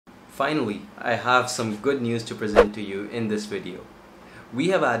Finally, I have some good news to present to you in this video. We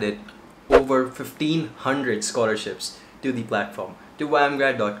have added over 1500 scholarships to the platform. To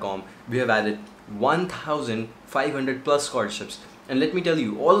yamgrad.com, we have added 1500 plus scholarships. And let me tell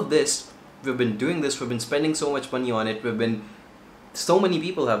you, all of this, we've been doing this, we've been spending so much money on it, so many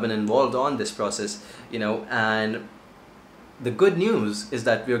people have been involved on this process, and the good news is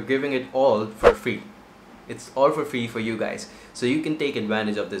that we're giving it all for free. It's all for free for you guys, so you can take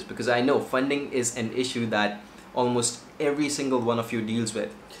advantage of this, because I know funding is an issue that almost every single one of you deals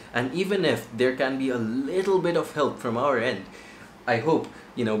with, and even if there can be a little bit of help from our end, I hope,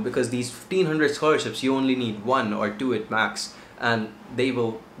 because these 1500 scholarships, you only need 1 or 2 at max, and they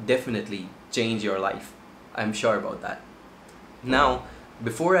will definitely change your life. I'm sure about that. Now,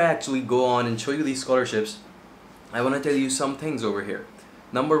 before I actually go on and show you these scholarships, I want to tell you some things over here.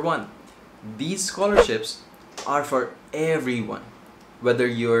 Number 1, these scholarships are for everyone. Whether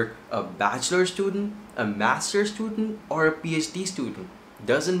you're a bachelor student, a master student, or a PhD student,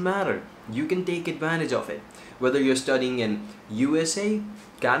 doesn't matter. You can take advantage of it. Whether you're studying in USA,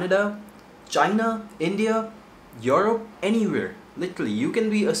 Canada, China, India, Europe, anywhere. Literally, you can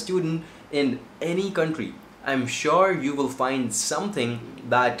be a student in any country. I'm sure you will find something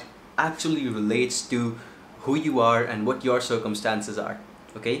that actually relates to who you are and what your circumstances are.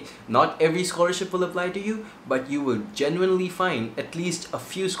 Okay, not every scholarship will apply to you, but you will genuinely find at least a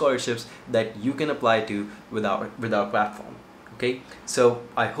few scholarships that you can apply to with our platform. Okay, so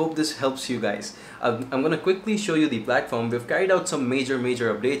I hope this helps you guys. I'm gonna quickly show you the platform. We've carried out some major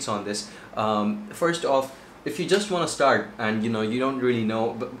updates on this. First off, if you just want to start and you don't really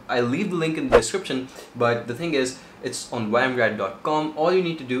know, I'll leave the link in the description, but the thing is, it's on yamgrad.com. All you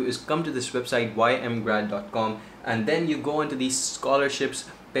need to do is come to this website, yamgrad.com, and then you go into the scholarships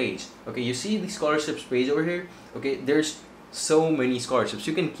page. Okay, you see the scholarships page over here. Okay, there's so many scholarships.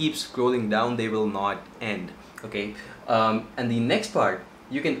 You can keep scrolling down, they will not end. Okay, and the next part,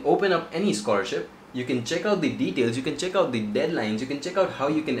 you can open up any scholarship. You can check out the details, you can check out the deadlines, you can check out how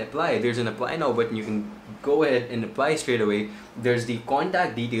you can apply. There's an apply now button, you can go ahead and apply straight away. There's the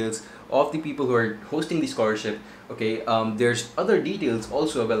contact details of the people who are hosting the scholarship. Okay, there's other details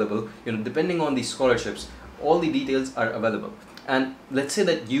also available, depending on the scholarships. All the details are available. And let's say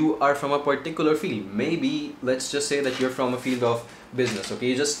that you are from a particular field. Maybe let's just say that you're from a field of business. Okay,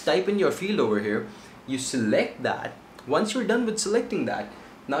 you just type in your field over here, you select that. Once you're done with selecting that,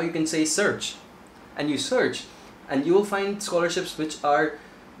 now you can say search, and you search, and you will find scholarships which are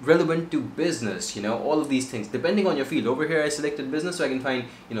relevant to business, all of these things depending on your field. Over here I selected business, so I can find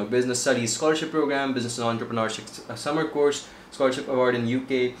business studies scholarship program, business and entrepreneurship summer course, scholarship award in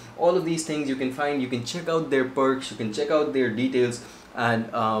UK. All of these things you can find. You can check out their perks, you can check out their details, and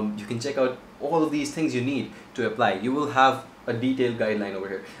you can check out all of these things you need to apply. You will have a detailed guideline over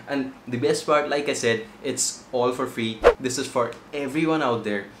here, and the best part, like I said, it's all for free. This is for everyone out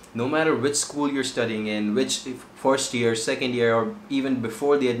there, no matter which school you're studying in, which first year, second year, or even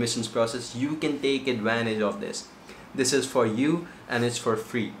before the admissions process. You can take advantage of this. This is for you, and it's for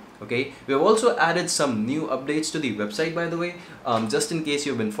free. Okay, we have also added some new updates to the website, by the way. Just in case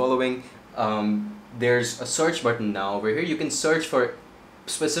you've been following, there's a search button now over here. You can search for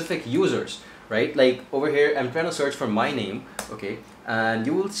specific users, right? Like over here, I'm trying to search for my name. Okay, and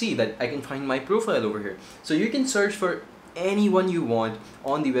you will see that I can find my profile over here. So you can search for anyone you want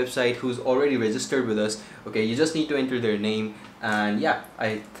on the website who's already registered with us. Okay, you just need to enter their name, and yeah,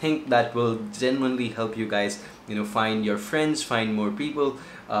 I think that will genuinely help you guys find your friends, find more people,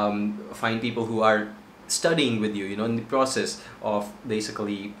 find people who are studying with you, in the process of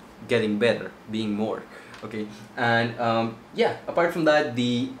basically getting better, being more. Okay, and yeah, apart from that,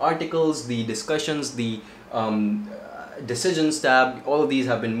 the articles, the discussions, the decisions tab, all of these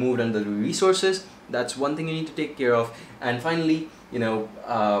have been moved under the resources. That's one thing you need to take care of. And finally,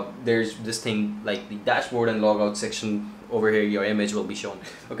 there's this thing like the dashboard and logout section. Over here, your image will be shown.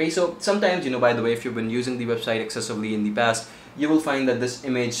 Okay, so sometimes, by the way, if you've been using the website excessively in the past, you will find that this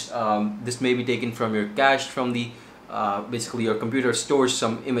image, this may be taken from your cache, from the basically your computer stores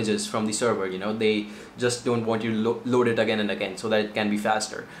some images from the server. They just don't want you to load it again and again, so that it can be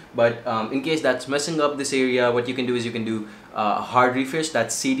faster. But in case that's messing up this area, what you can do is you can do a hard refresh.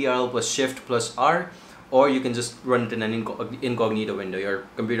 That's CTRL plus Shift plus R, or you can just run it in an incognito window. Your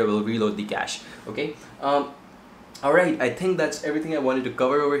computer will reload the cache. Okay. Alright, I think that's everything I wanted to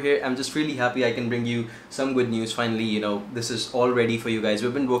cover over here. I'm just really happy I can bring you some good news. Finally, this is all ready for you guys.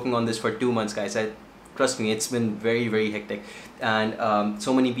 We've been working on this for 2 months, guys. Trust me, it's been very hectic, and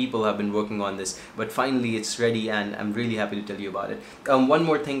so many people have been working on this, but finally it's ready, and I'm really happy to tell you about it. One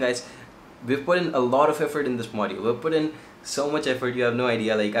more thing, guys, we've put in a lot of effort in this module. We've put in so much effort, you have no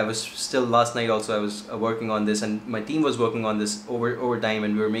idea. Like, I was still last night also, I was working on this, and my team was working on this over time,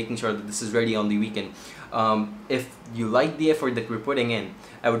 and we were making sure that this is ready on the weekend. If you like the effort that we're putting in,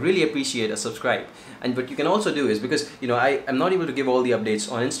 I would really appreciate a subscribe. And what you can also do is, because I am not able to give all the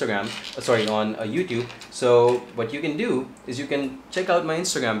updates on Instagram, on YouTube. So what you can do is you can check out my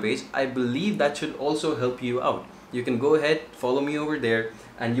Instagram page. I believe that should also help you out. You can go ahead, follow me over there,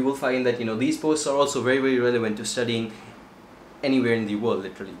 and you will find that these posts are also very, very relevant to studying anywhere in the world,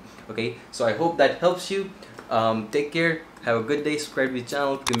 literally. Okay, so I hope that helps you. Take care, have a good day, subscribe to the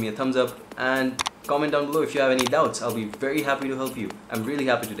channel, give me a thumbs up, and comment down below if you have any doubts. I'll be very happy to help you. I'm really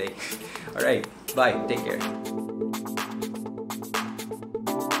happy today. Alright, bye, take care.